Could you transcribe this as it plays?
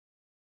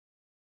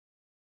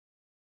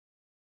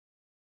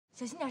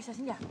小心点，小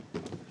心点。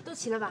都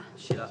齐了吧？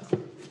齐了。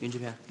云制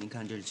片，您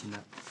看这是清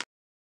单。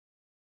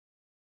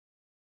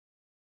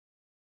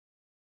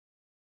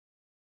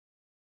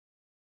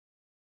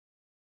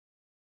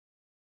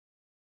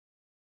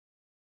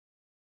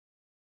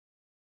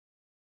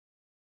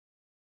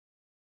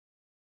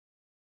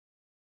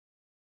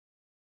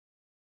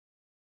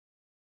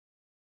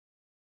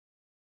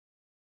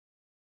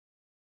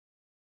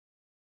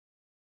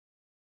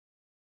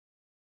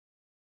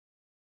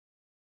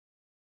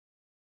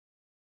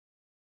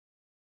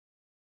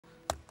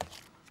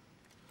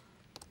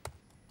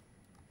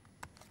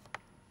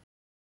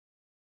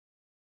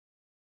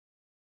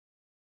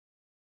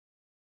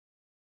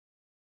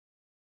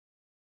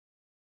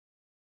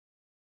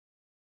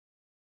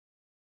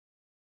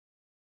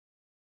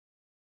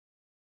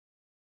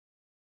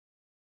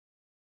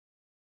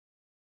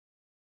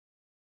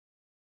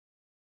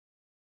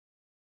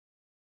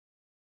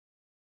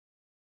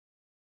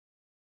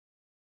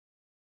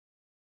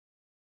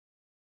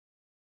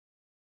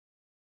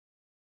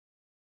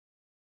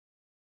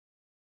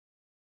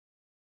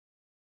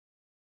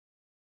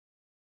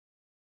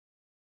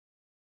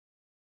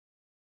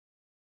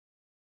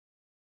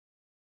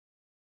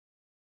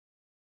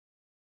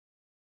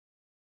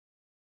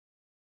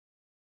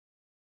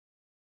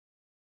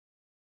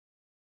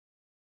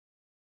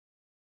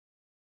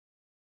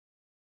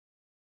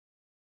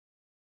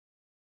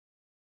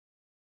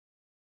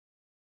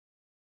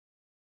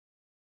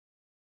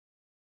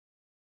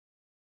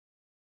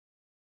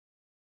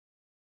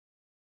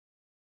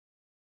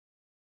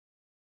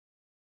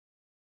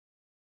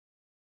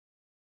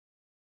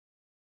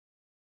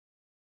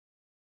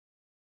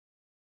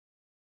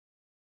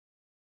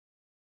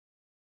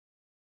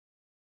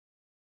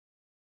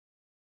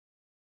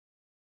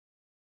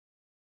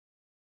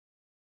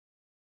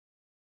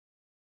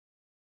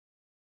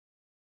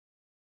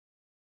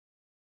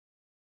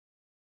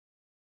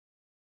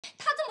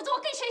 他这么做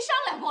跟谁商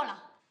量过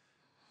了？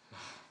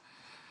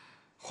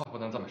话不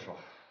能这么说。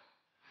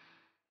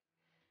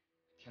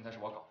天才是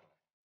我搞出来的。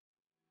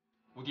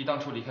吴迪当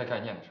初离开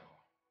概念的时候，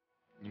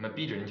你们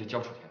逼着人家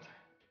交出天才，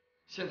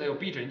现在又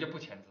逼着人家不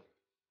签字。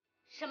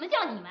什么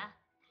叫你们？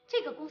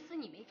这个公司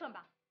你没份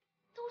吧？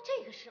都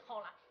这个时候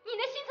了，你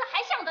那心思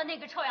还向着那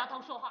个臭丫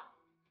头说话？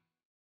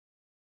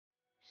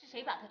是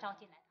谁把她招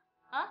进来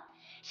的？啊？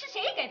是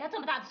谁给她这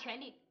么大的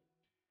权利？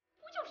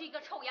不就是一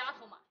个臭丫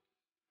头吗？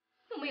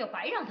又没有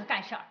白让她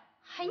干事儿，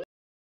还。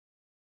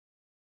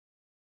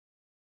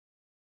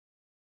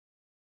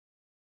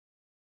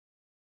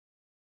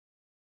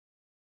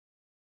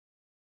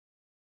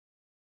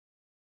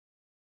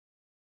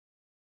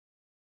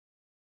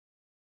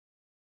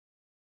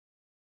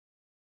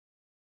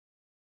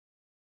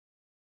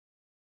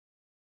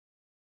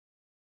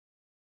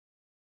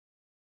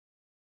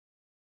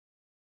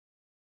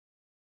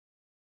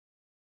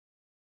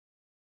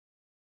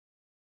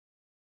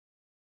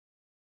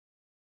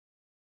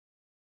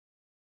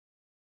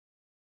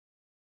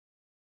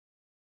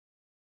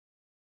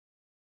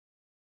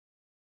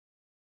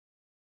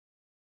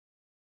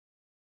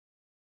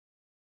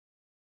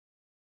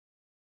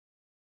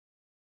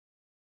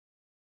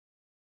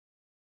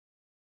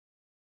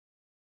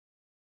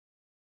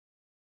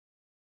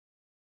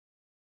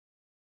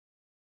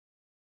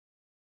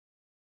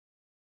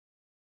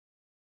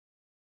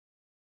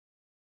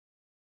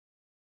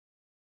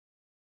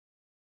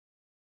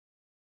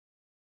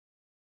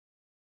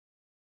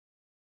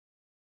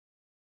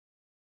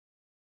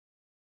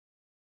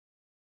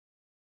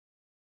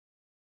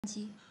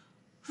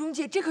 蓉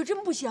姐，这可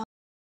真不行。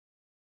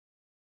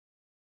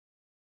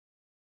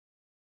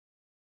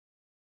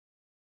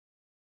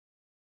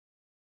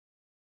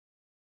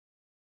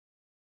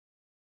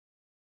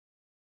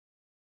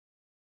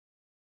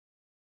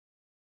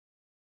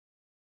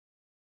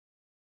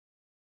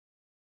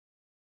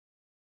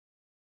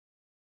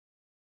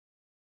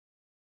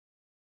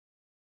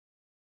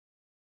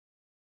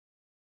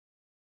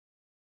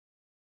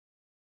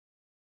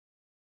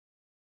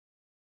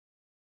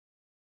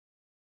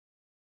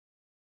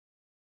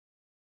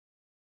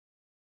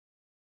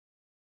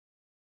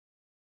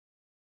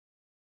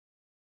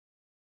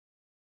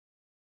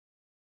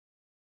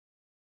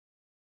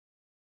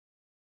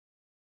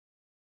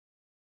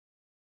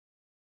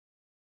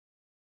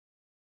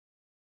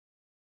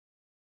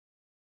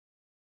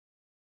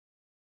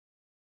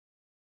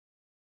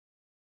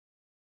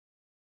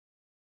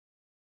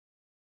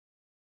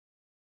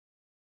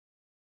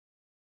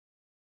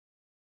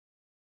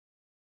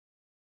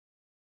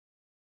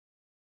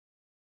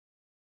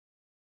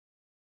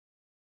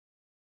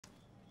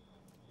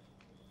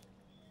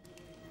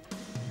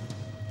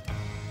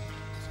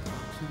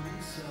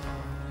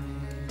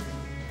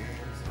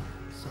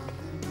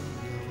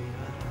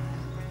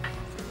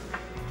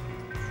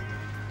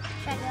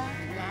帅哥，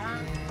你来啦！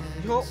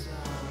哟，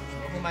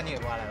红班你也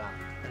过来了。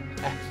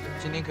哎，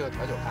今天可有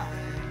调酒看，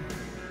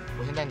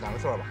我先带你打个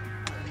顺吧。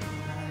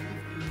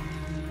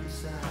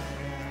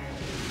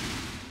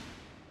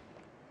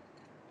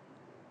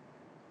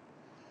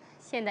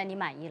现在你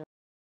满意了？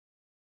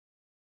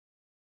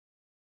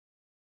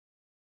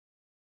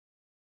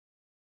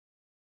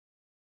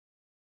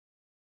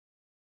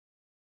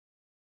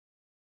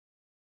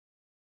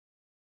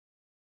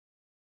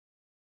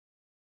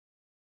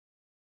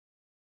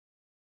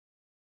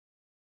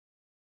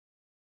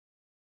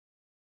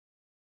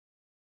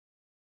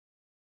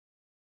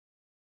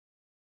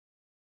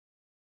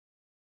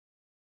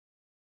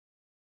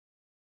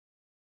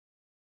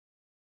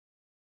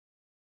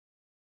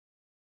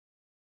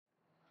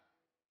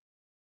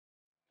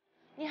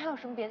你还有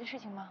什么别的事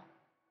情吗？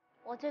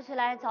我这次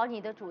来找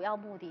你的主要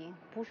目的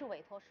不是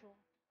委托书，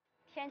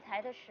天才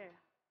的事，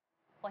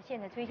我现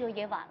在追究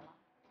也晚了。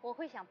我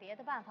会想别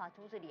的办法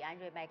阻止李安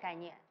瑞卖概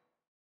念。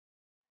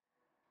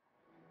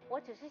我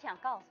只是想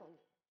告诉你，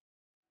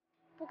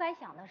不该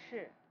想的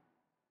事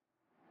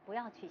不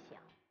要去想，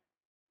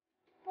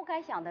不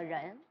该想的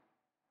人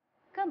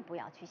更不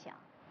要去想。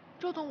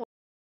周总，我。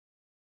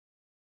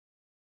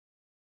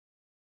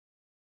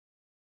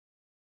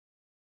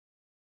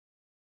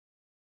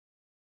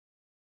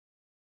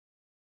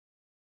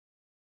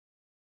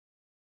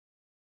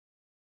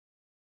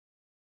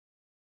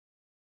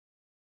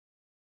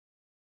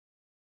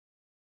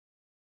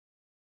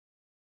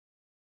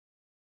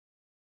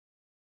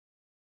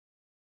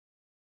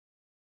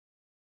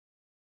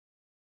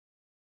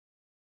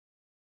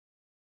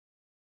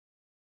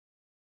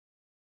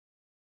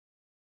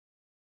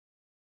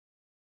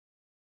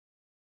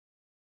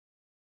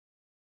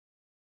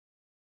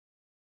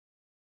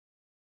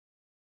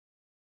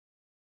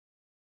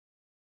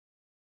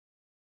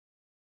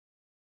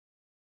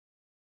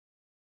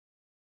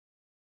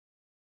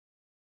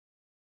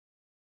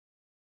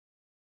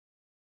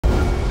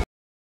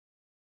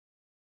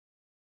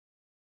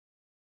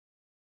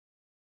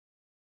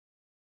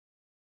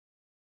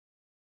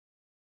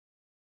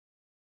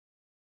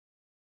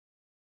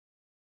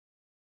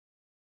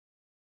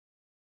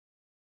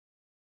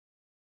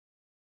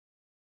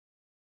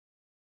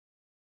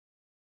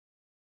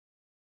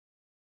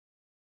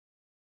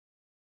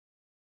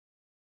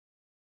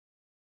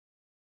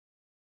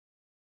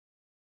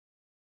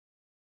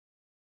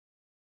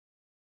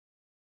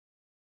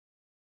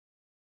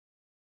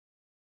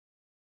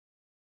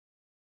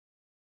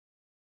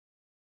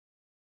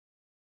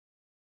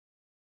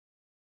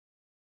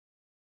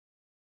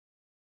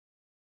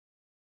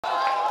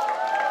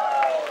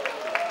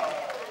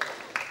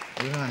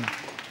我去看看你。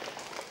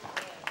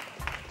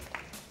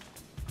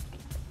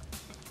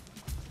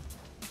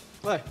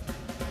喂，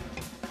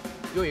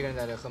又一个人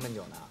在这喝闷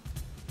酒呢。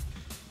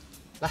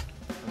来，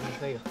我给你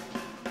喝一个。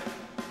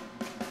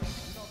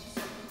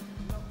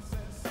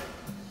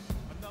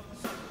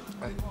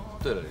哎，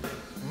对了，李队，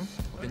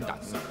我跟你打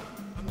听一下，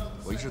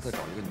我一直在找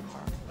一个女孩，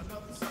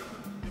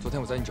昨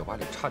天我在你酒吧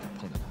里差点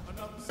碰见她。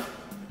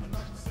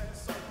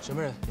什么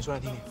人？你说来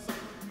听听。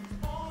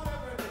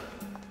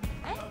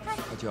哎，嗨。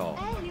她叫……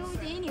哎，李无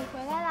敌，你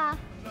回来啦？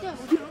对，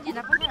我去蓉姐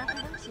那帮他俩看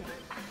东西。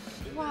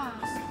哇。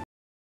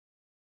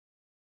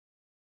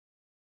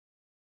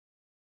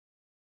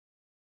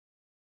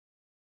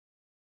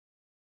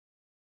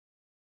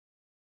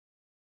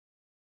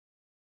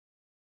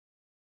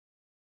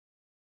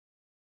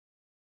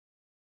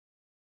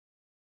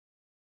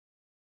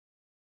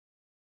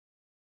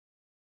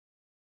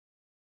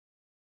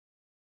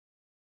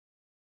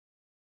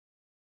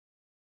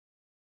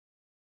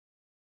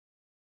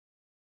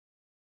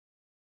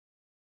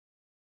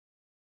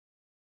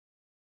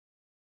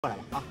过来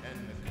了啊！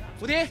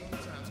福婷，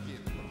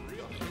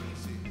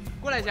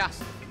过来一下。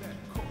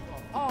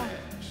哦。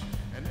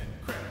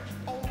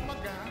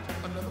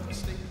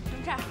什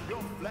么事儿？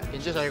给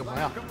你介绍一个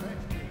朋友。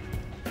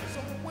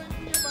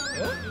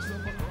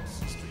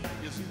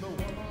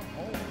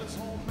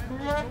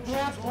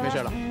没事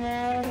了。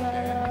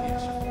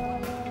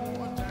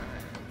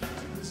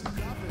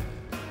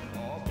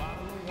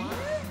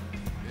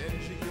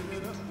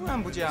突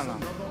然不见了，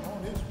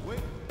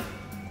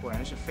果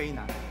然是非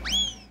男。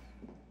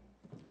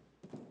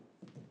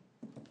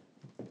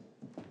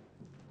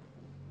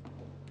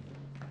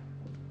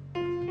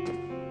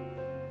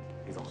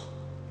李总，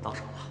到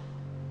手了。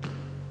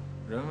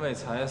人为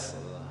财死，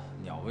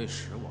鸟为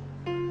食亡。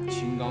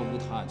清高如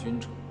踏君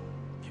者，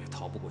也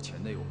逃不过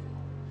钱的诱惑。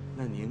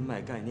那您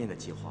卖概念的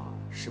计划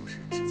是不是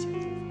只欠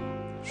东风？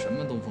什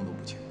么东风都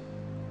不欠，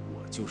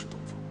我就是东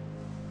风。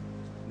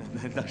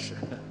那是。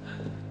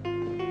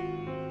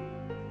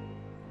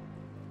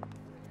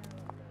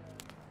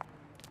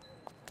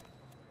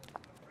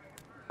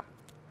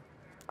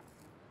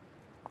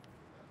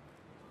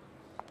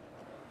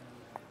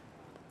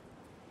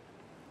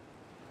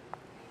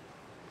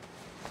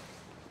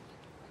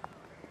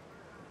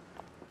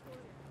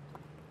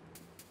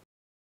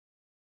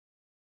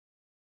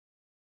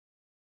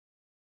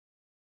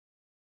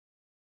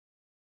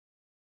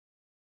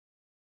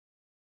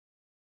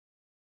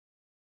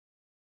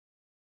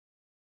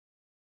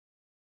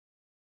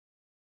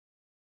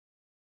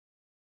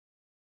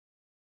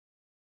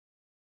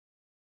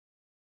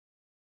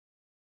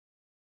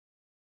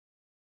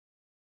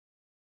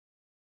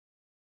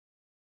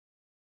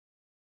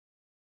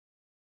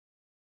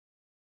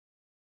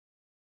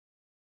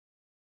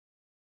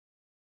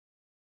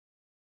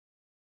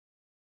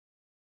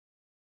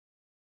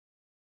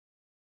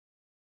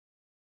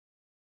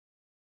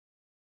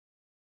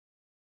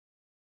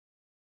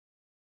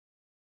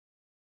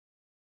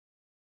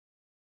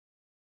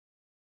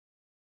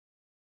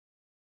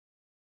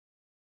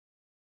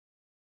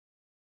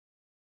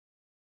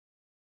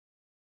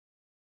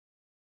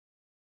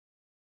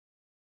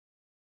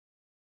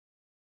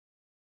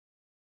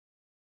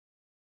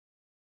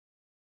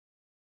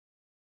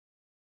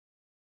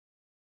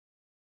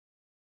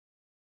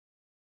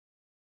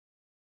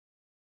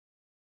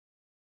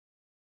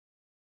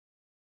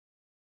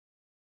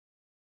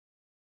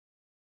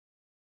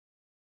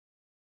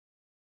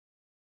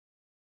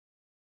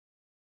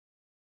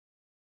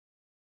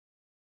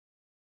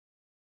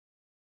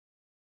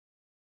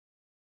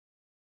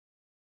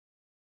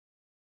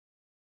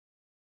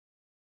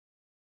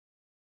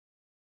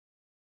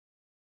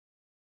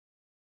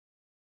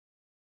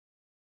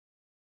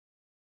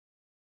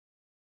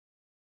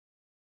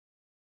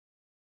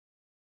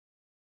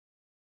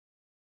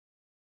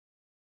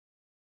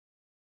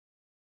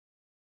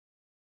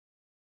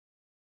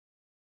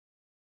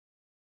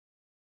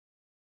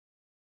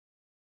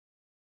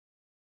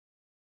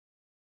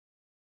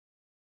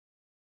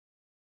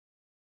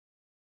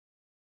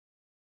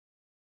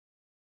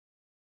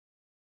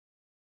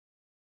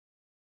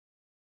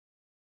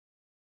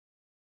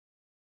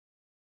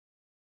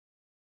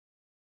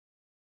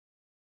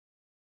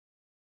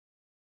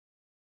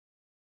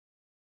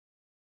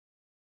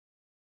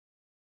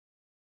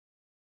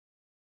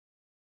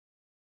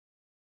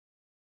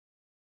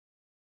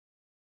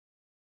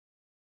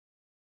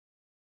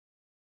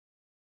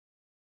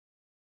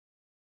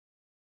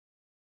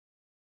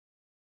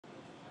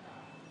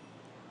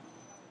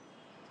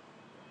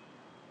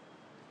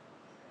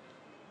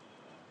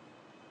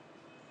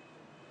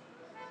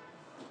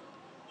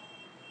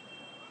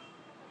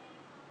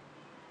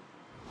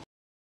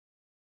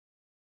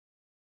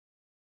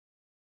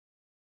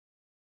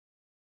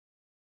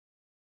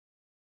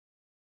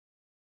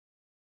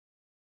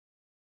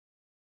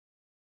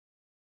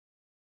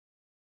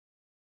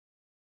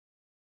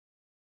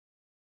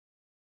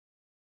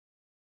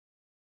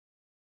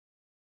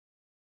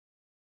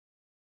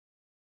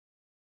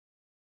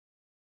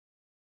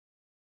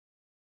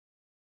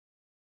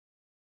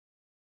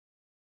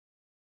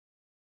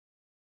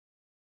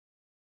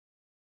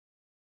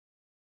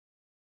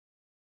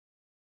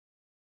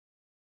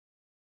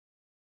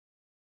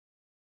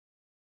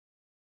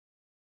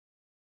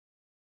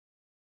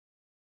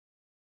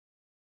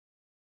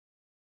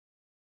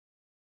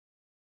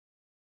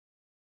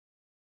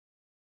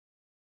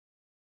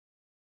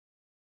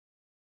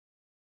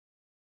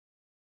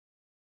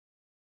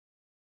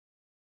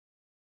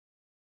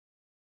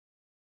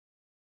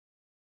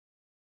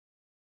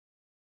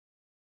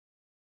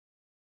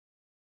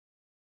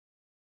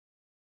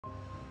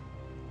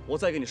我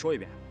再跟你说一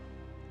遍，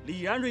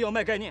李安瑞要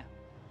卖概念，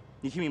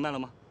你听明白了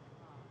吗？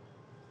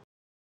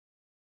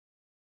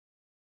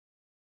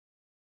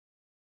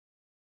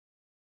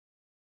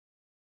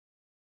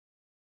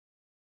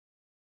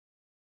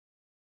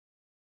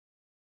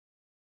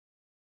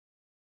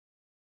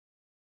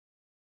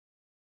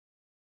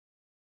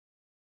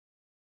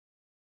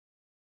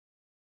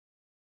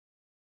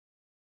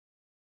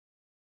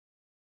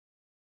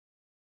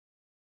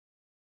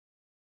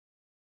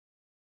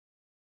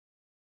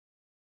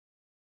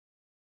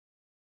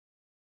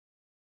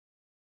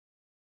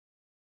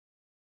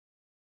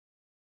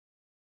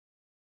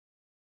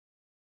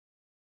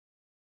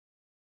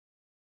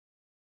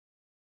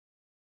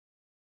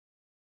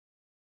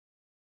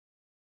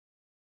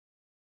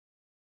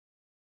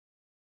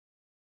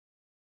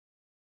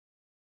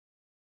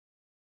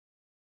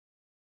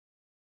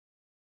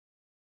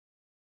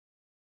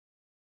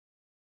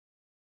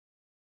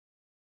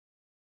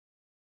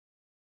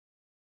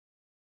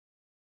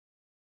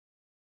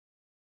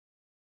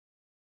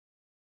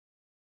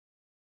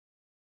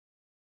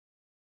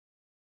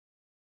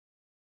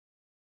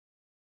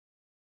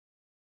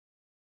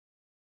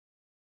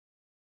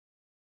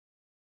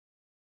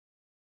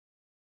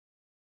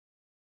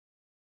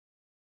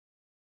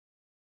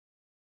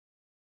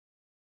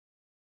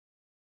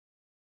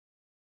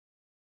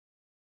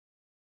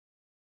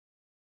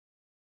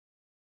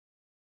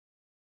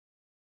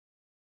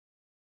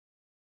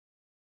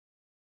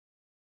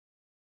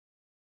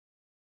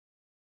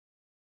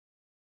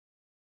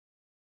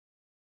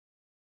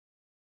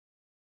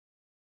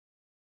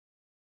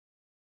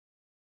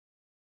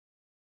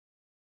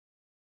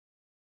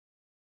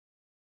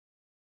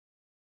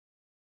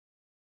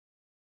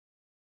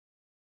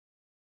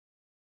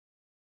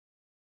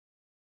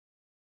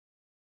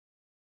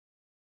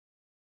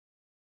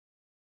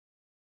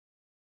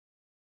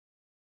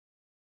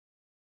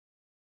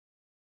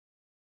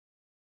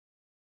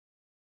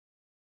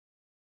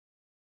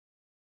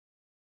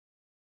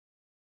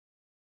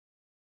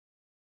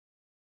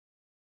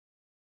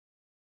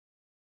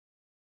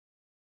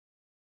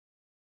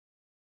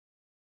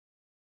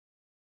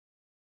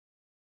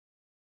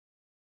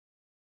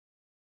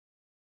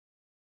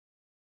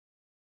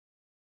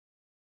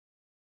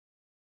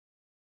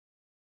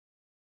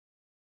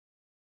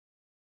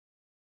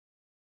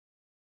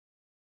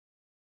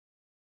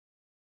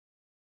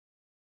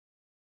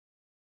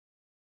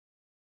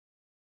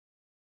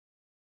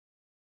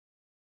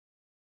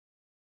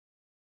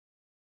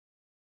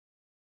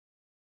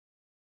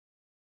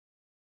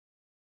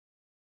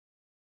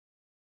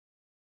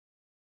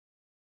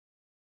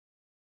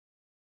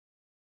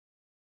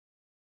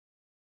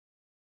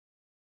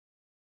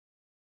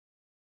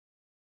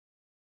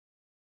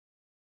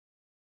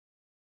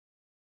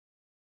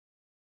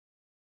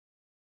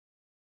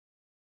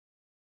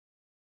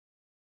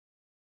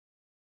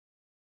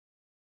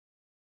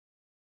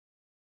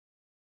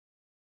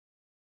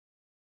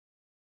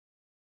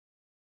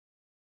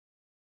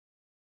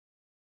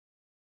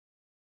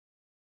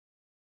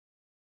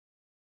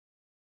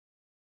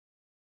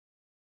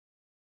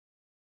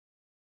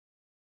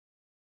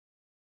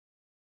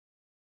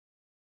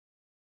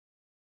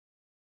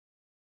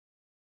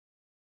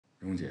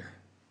蓉姐，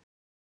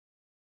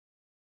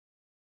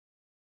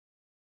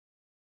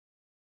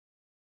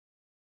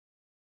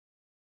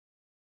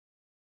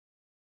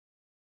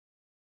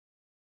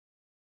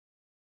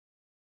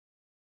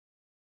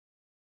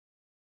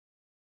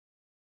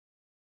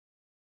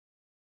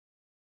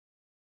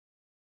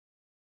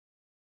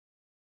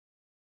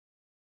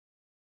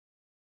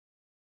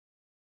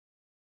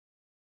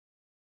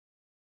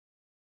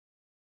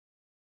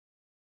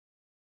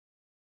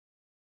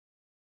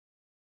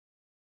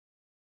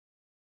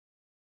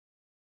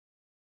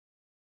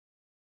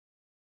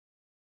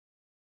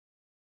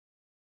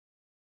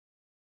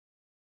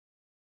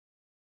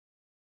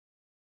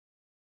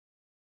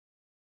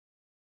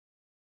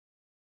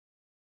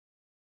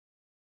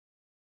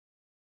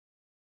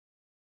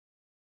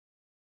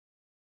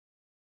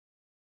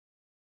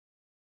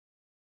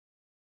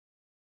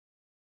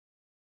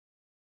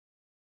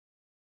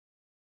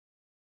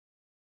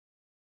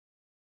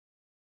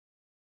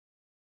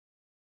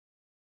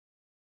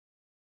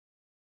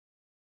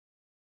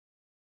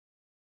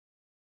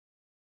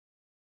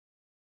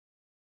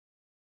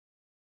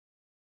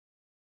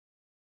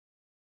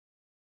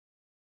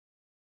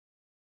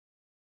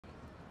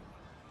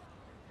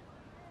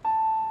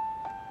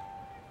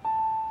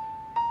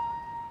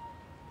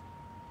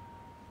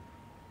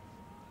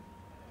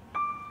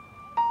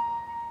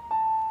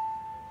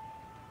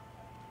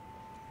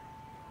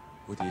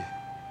无敌，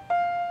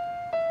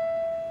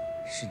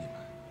是你们，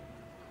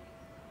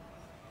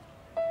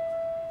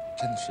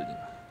真的是你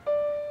们。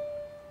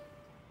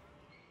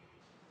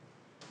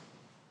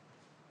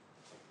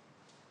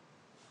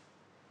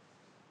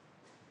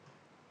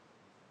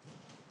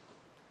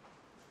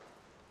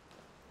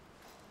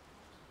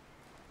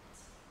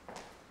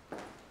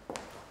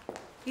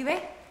李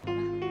维，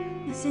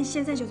那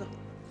现在就走。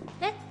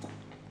来，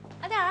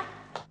阿黛尔。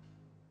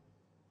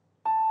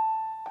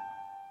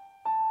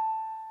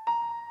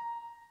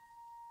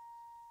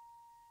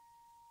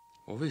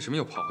我为什么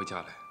又跑回家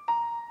来？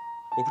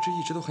我不是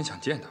一直都很想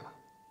见他吗？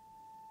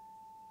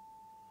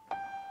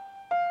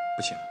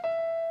不行，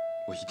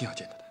我一定要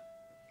见到他。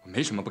我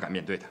没什么不敢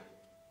面对的。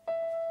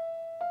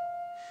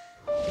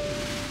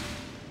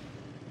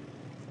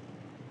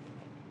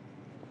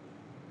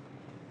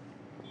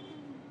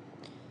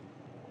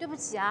对不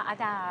起啊，阿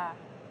黛尔。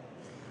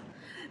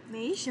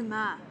没什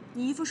么，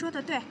你姨父说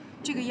的对，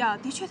这个药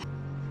的确太……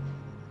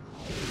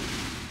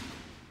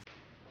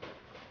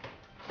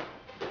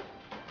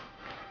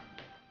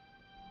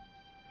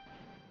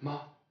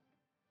妈，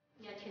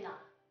你要去哪？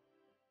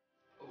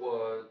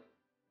我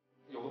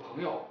有个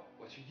朋友，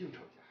我去应酬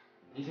一下，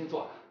您先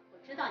坐吧。我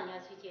知道你要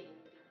去接林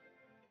无敌。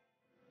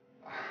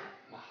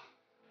妈，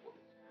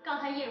刚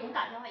才叶蓉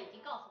打电话已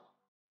经告诉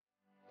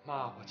我，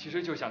妈，我其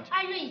实就想去。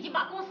安润已经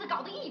把公司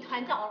搞得一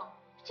团糟了。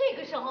这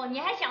个时候你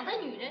还想着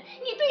女人，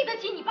你对得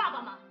起你爸爸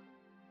吗？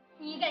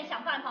你应该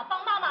想办法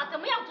帮妈妈怎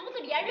么样阻止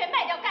李安瑞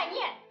卖掉概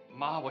念。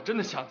妈，我真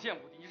的想见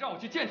无敌，你让我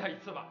去见他一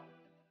次吧。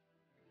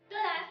德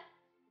兰，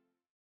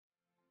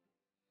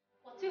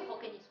我最后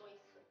跟你说一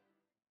次，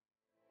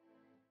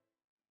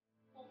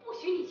我不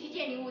许你去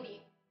见林无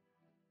敌。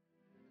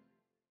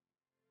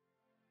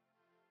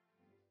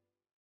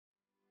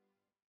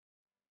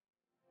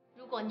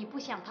如果你不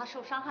想他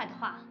受伤害的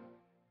话，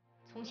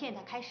从现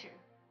在开始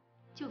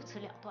就此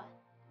了断。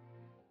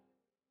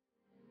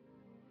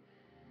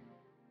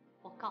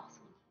我告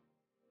诉你，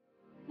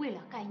为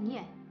了概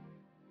念，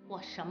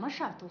我什么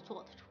事儿都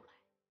做得出来。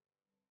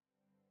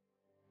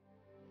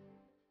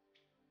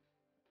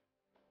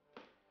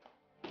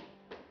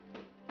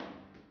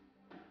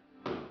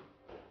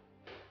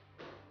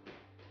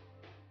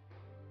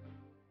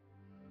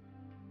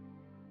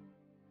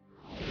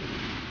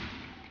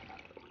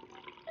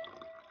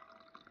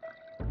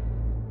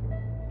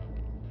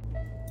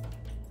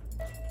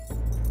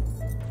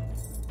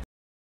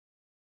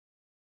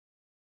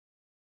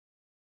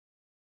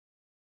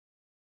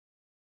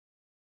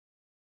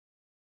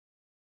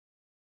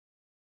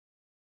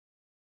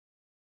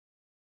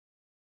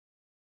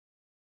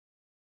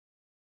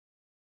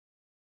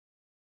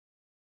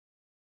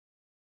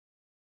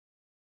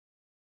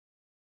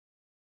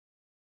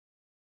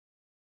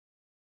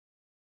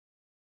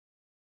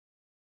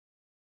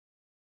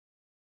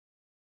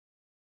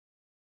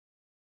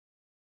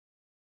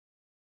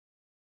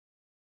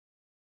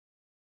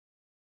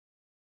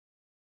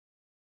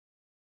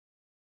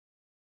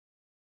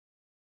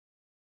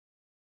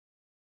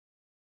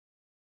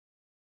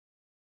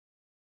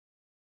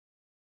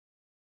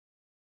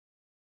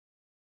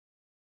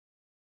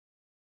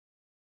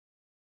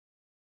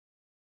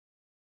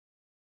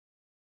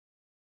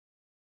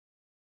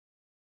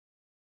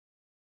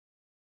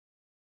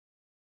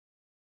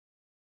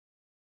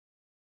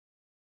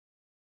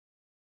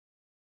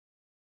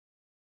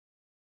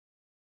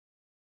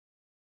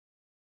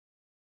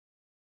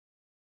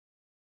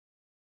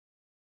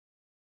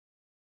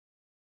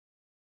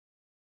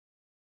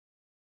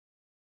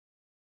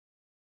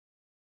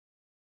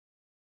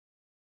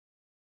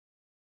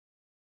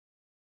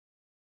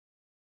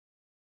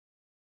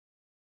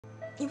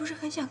你不是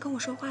很想跟我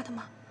说话的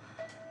吗？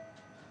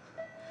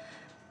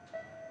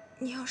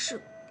你要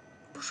是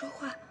不说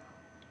话，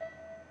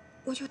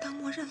我就当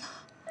默认了。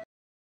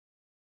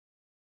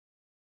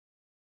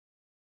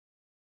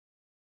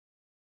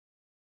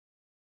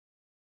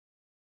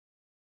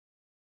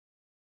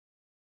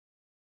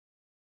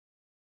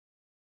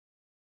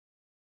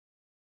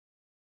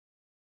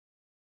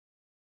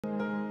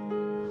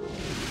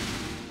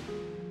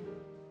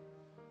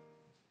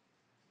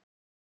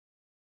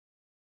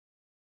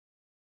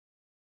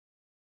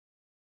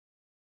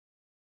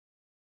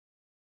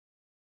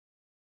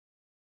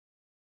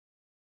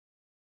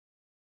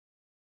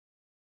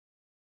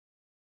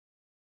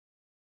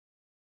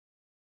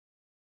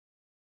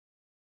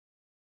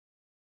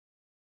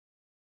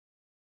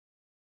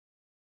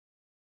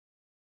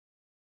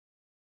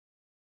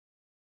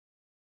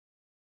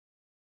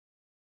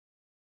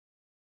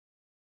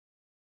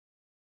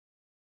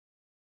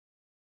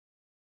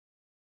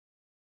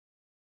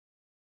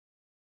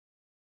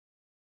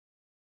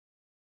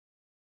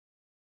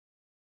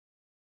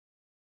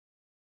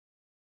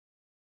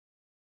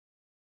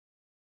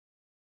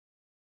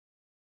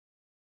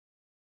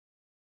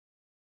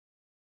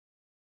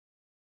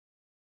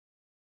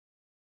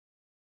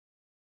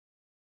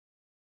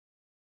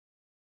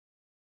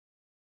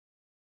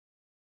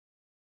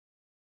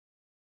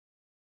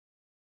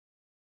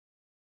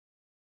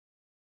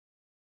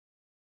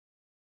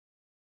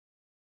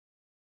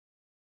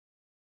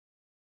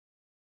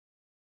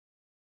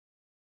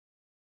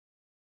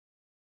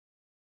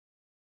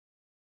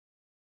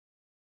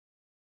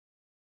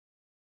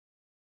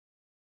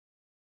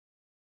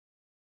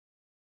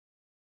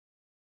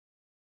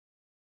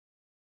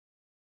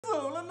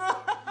走了呢？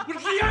不是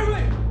李安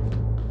瑞，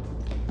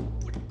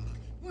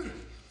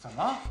怎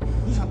么？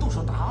你想动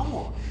手打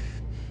我？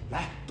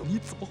来，你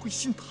怎么会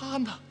信他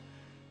呢？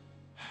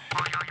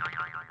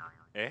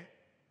哎，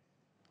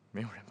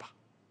没有人吧？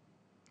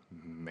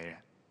没人，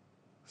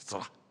走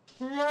了。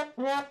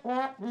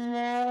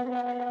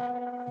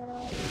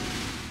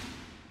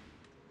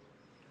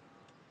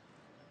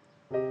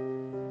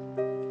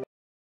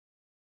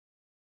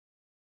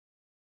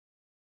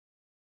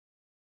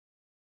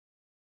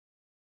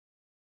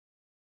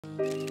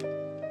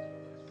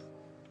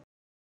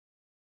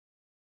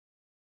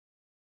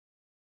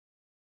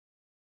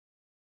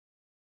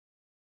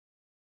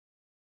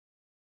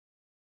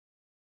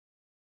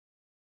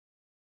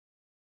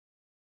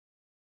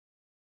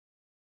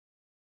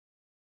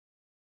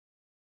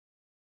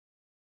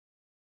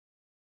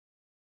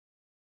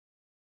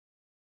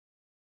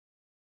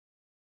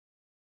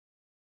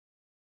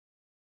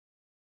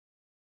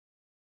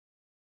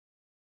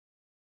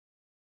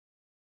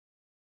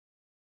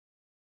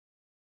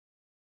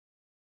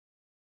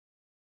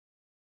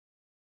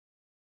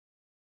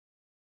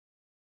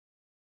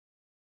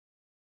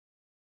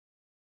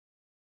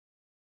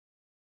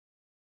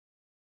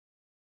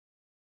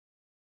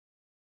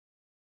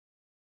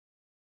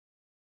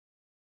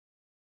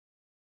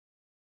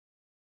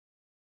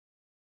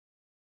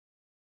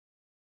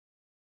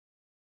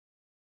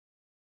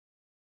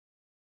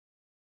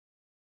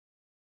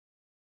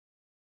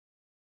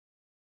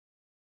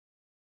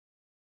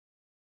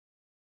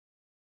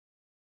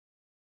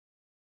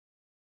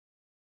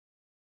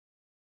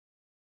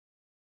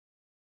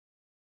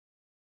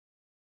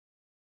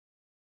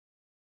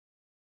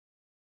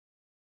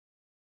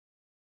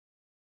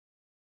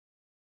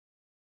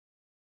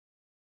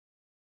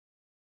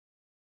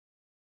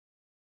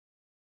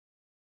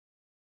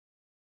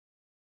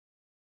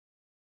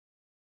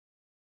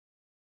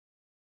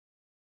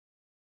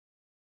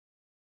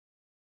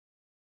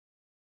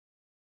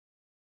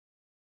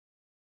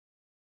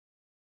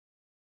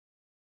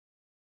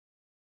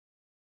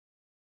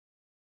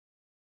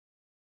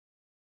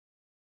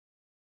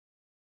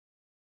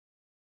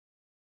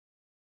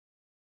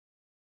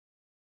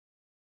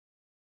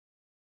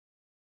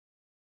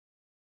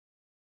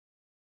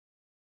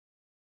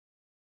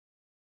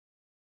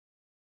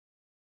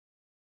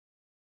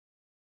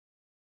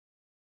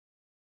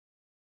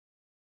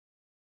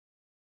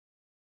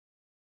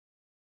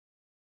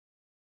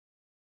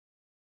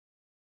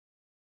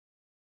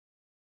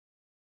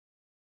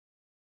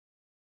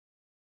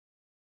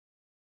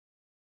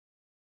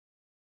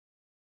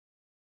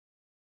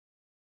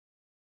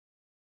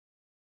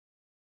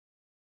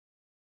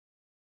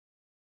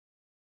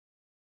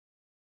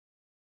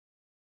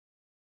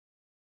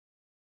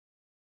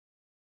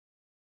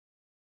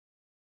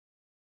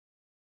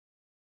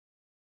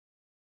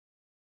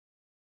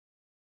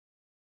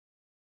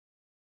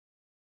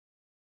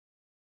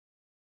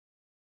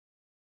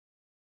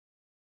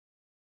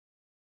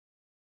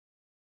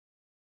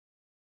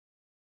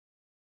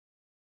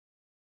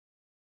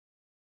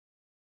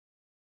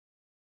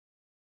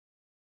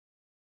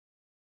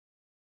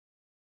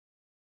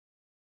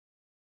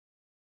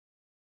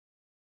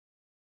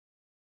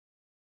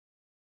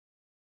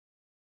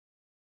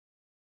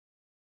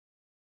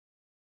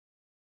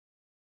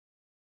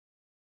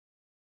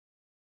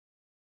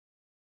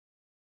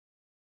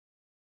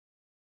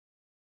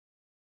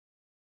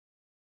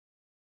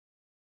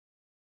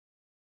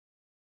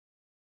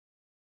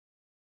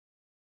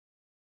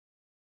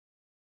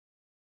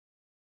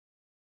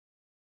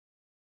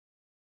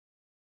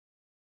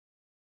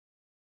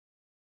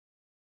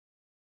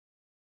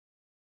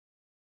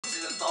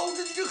导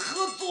致你这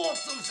合作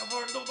怎么什么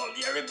人都到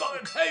连瑞帮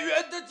人开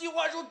源的计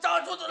划中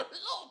炸出的漏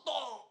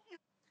洞。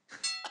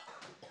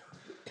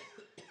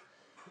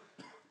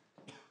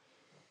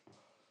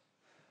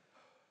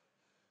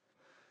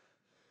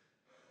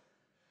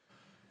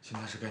现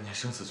在是该念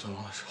生死存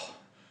亡的时候。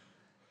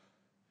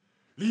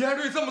李安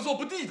瑞这么做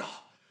不地道，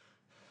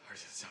而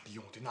且想利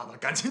用我对娜娜的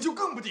感情就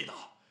更不地道。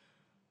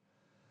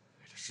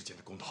为了事件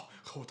的公道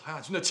和我唐亚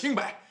军的清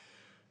白，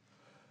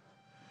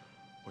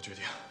我决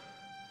定。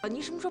 你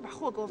什么时候把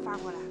货给我发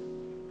过来？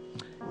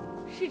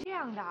是这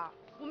样的，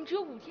我们只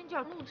有5天就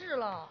要录制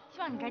了，希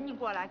望你赶紧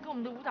过来跟我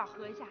们的舞蹈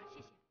合一下，谢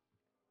谢。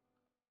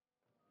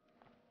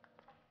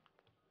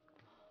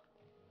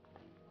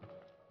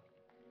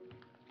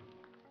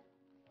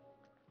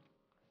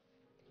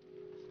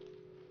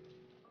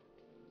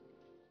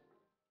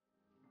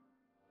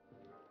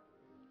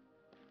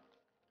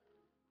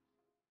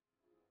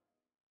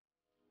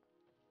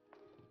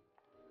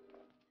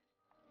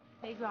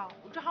雷哥，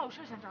我正好有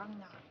事想找你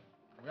呢。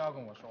 不要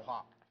跟我说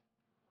话，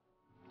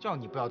叫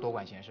你不要多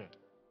管闲事。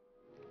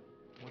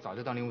我早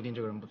就当林无敌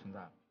这个人不存在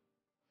了。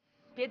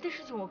别的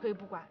事情我可以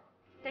不管，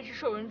但是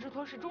受人之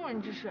托是忠人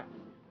之事，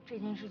这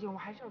件事情我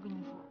还是要跟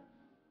你说。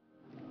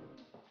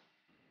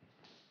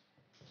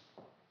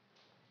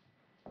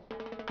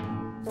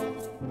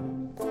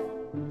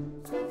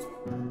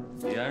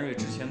李安瑞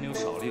之前没有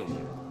少利用你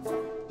吧？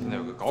现在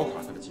有个搞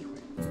垮他的机会，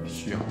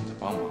需要你的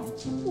帮忙。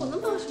我能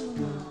帮什么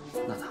忙？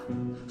娜娜，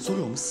所以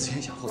我们思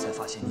前想后才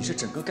发现，你是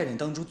整个概念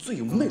当中最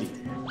有魅力的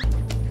人。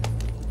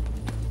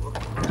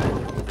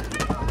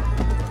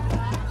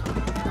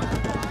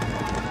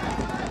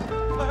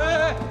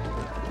哎，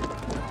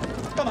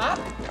干嘛？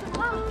怎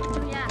么了，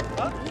周岩？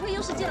你会游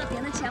就是借了别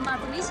人的钱嘛，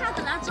怎么一下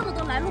子来这么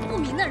多来路不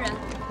明的人？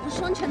我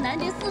双拳难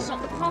敌四手，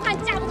好汉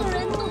架不住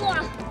人多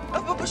啊！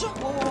不是，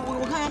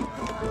我看看。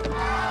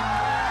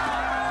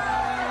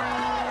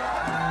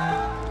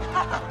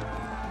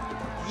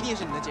一定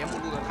是你的节目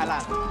录得太烂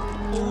了，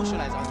都是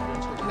来找你这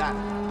人臭鸡蛋的。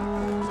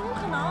怎么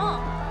可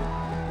能？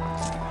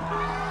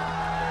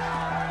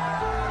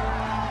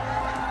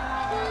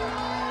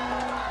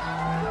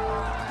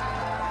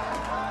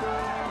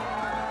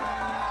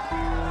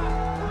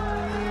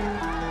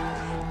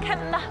开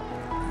门吧，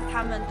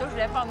他们都是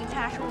来报名参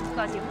加生物辅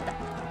导节目的。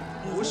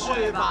不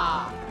是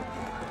吧？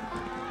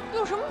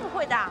有什么不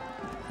会的？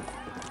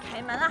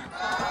开门啦！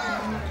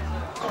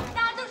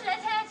大家都是来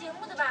参加节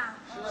目的吧？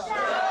是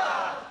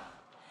啊。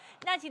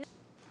那请。楚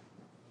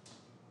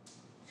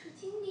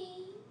经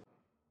理。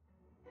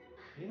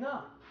琳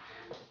娜，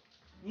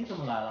你怎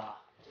么来了？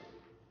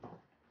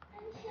安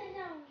茜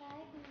让我来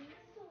给您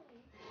送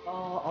礼。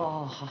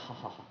哦，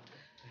好，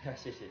哎呀，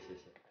谢谢。哎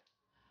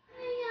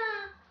呀，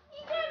你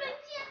这文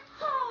件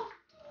好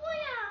多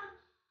呀，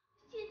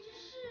简直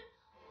是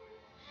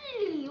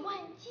日理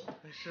万机。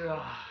是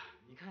啊，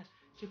你看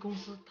这公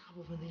司大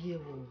部分的业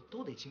务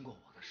都得经过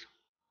我的手。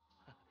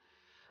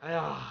哎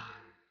呀，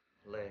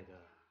累的。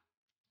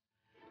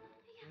哎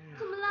呀，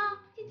怎么了？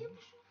眼睛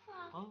不舒服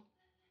啊？啊？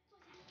坐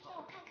下，让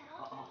我看看啊。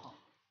好。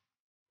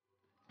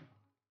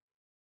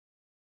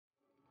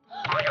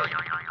哎呀，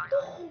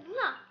都红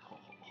了。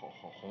好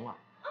红啊！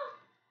啊，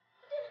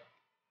对了，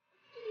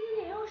这里有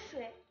点药水，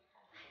来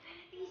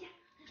滴一下，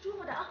很舒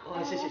服的啊。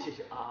谢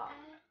谢啊。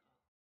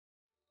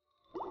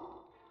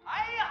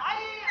哎呀，好啊！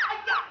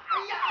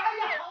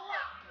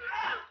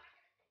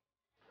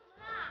怎么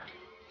啦？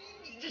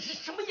你这是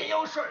什么眼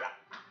药水啊？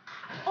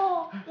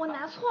哦，我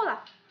拿错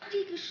了，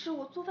这个是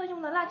我做饭用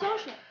的辣椒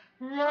水。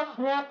哎呀！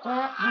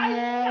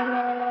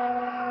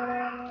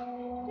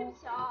对不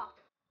起啊。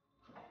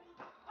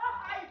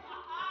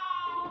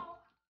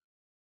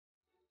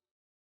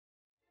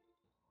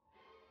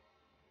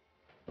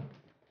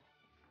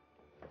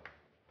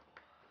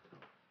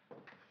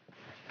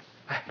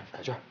哎，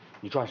彩娟，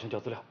你抓紧时间调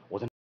资料，我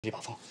在里把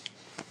风，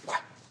快！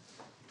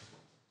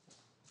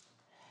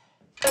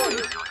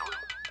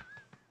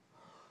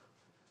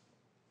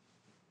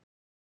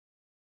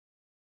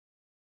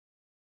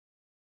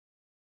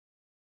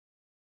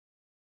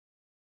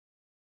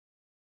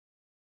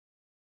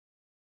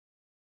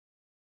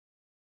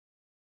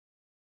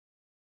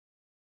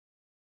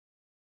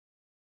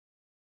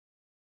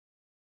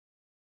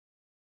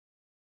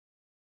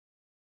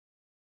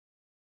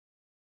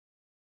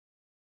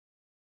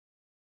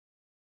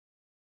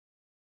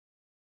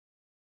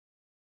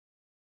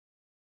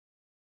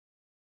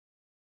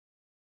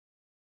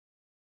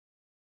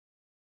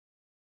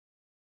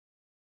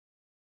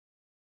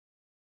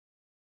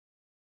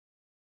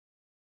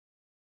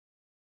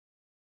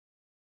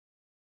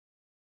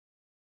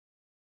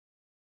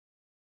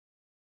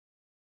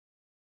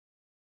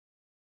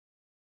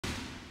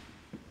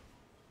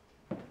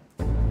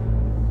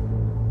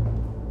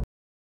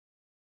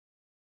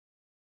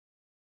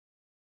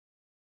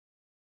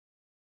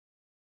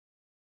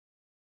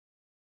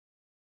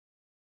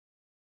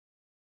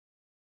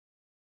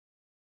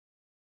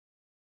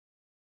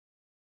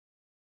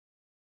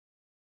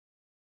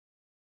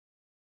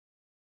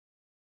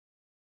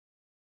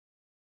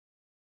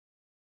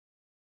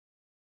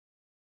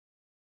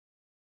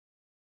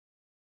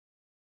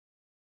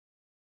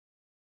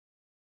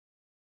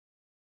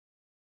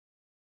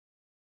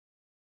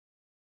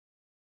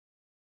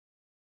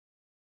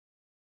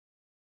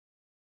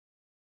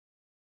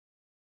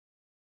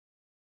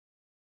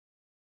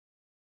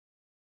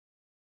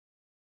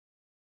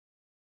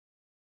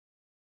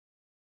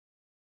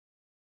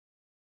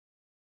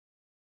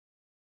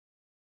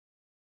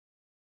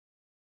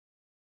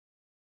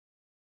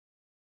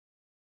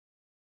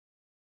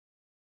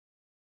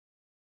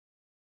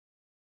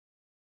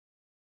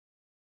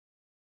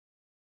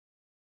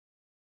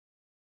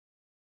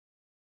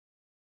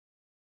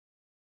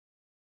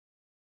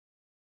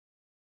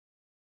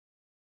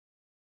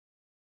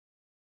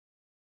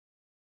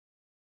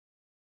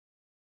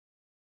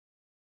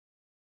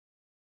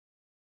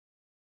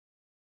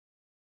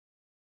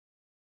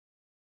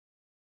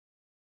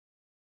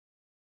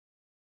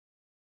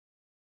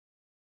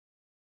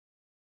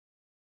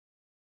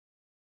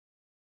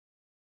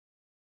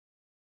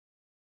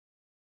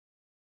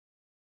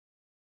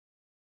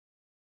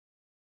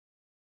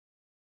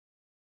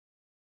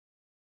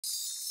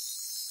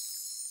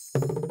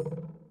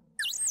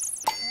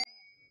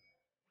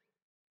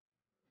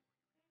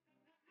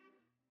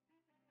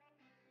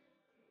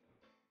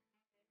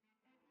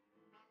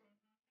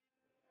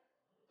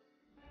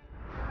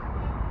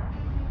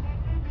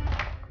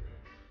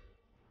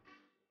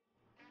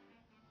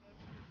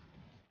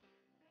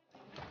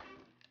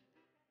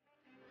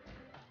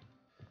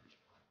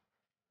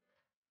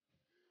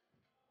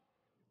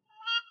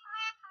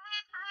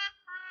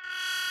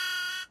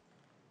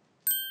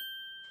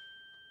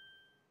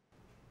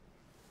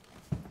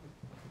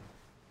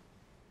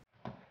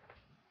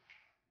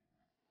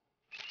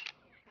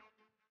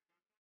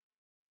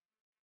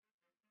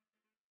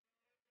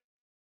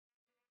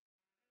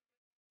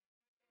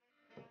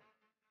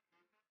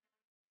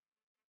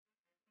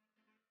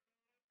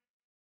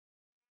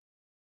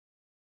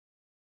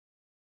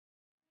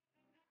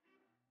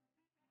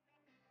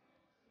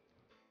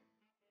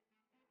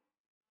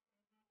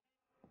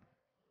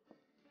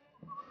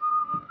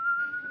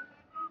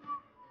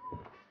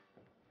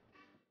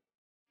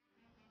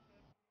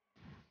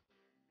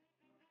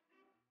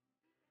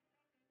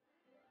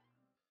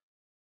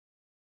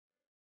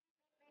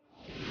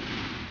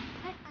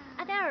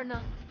儿呢？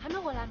还没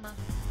回来吗？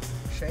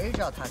谁知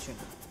道他去哪？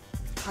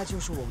他就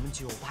是我们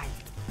酒吧里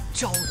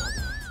招摇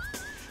的。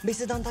每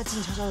次当他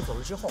静悄悄的走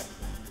了之后，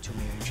就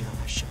没人知道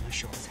他什么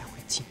时候才会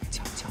静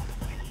悄悄的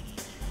回来。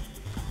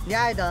你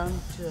爱等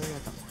就在这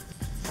等吧，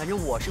反正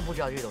我是不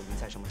知道这斗云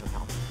彩什么时候跳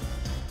的。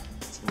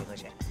请你和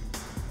谁？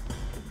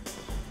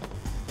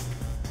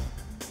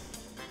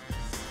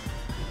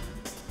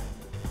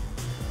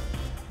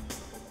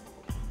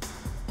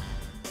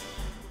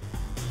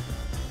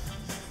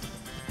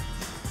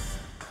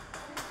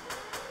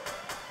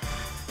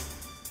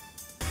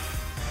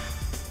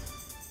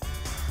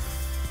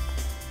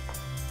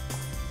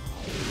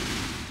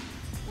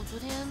 昨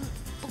天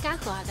不该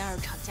和阿黛尔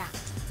吵架，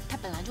他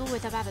本来就为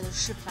他爸爸的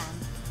事烦。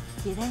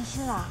别担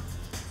心了，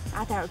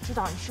阿黛尔知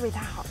道你是为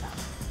他好的，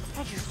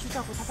他只是去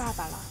照顾他爸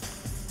爸了，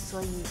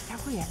所以他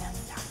会原谅你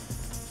的。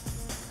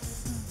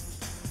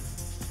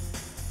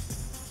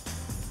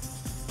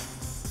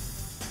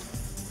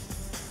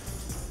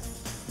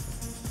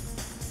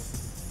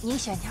你也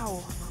喜欢跳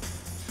舞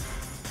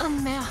吗？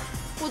没有，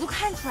我都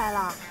看出来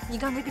了，你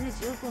刚才跟着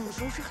杰克共舞的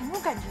时候是很有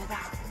感觉的。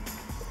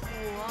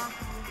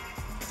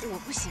我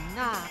不行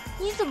的，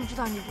你怎么知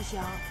道你不行？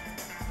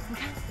你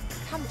看，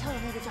他们跳的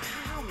那个叫哈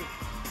哈舞，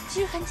其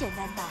实很简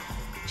单的，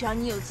只要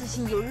你有自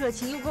信、有热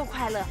情、又够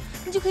快乐，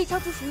你就可以跳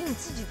出属于你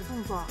自己的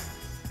动作。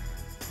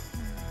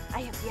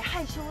哎呀，别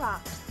害羞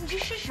了，你去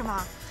试试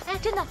嘛！哎，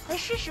真的，来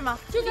试试嘛，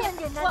真的很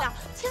简单的，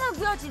千万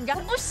不要紧张。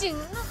我不行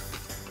啊。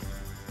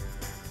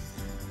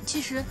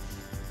其实，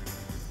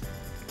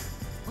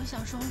我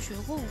小时候学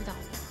过舞蹈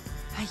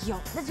的。哎呦，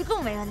那就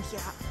更没问题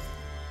了。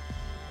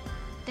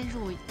但是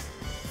我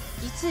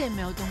一次也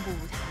没有登过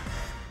舞台。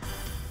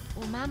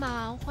我妈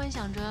妈幻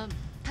想着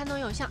她能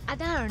有像阿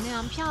黛尔那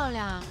样漂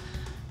亮，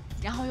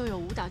然后又有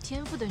舞蹈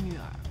天赋的女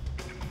儿。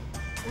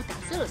我打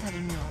碎了她的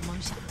女儿梦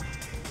想，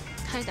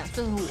她也打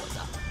碎了我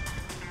的。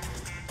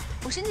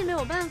我甚至没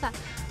有办法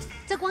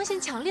在光线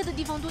强烈的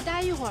地方多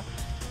待一会儿。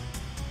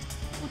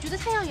我觉得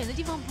太耀眼的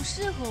地方不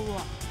适合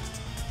我。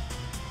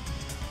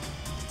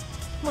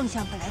梦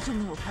想本来就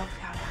没有漂不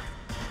漂亮，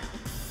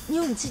你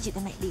有你自己的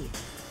美丽。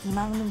你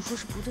妈妈那么说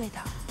是不对的。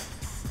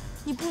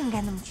你不应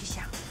该那么去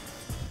想，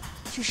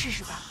去试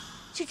试吧，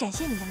去展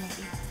现你的美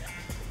丽。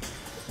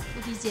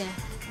陆迪姐，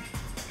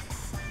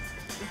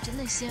我真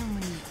的羡慕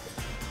你。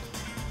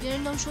别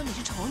人都说你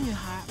是丑女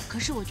孩，可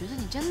是我觉得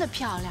你真的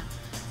漂亮，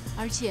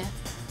而且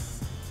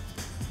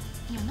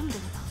你有那么多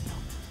的朋友。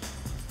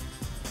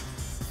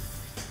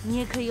你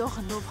也可以有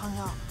很多朋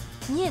友，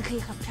你也可以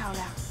很漂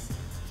亮。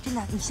真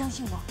的，你相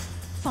信我，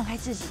放开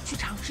自己去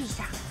尝试一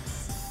下。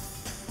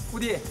顾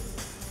弟，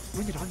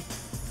文姐找你。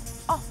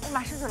哦，我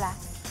马上就来。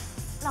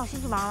那我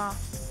先去忙了，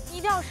你一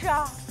定要试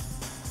啊！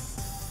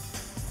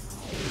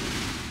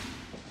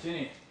经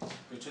理，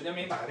给陈天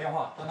明打个电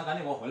话，让他赶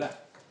紧给我回来。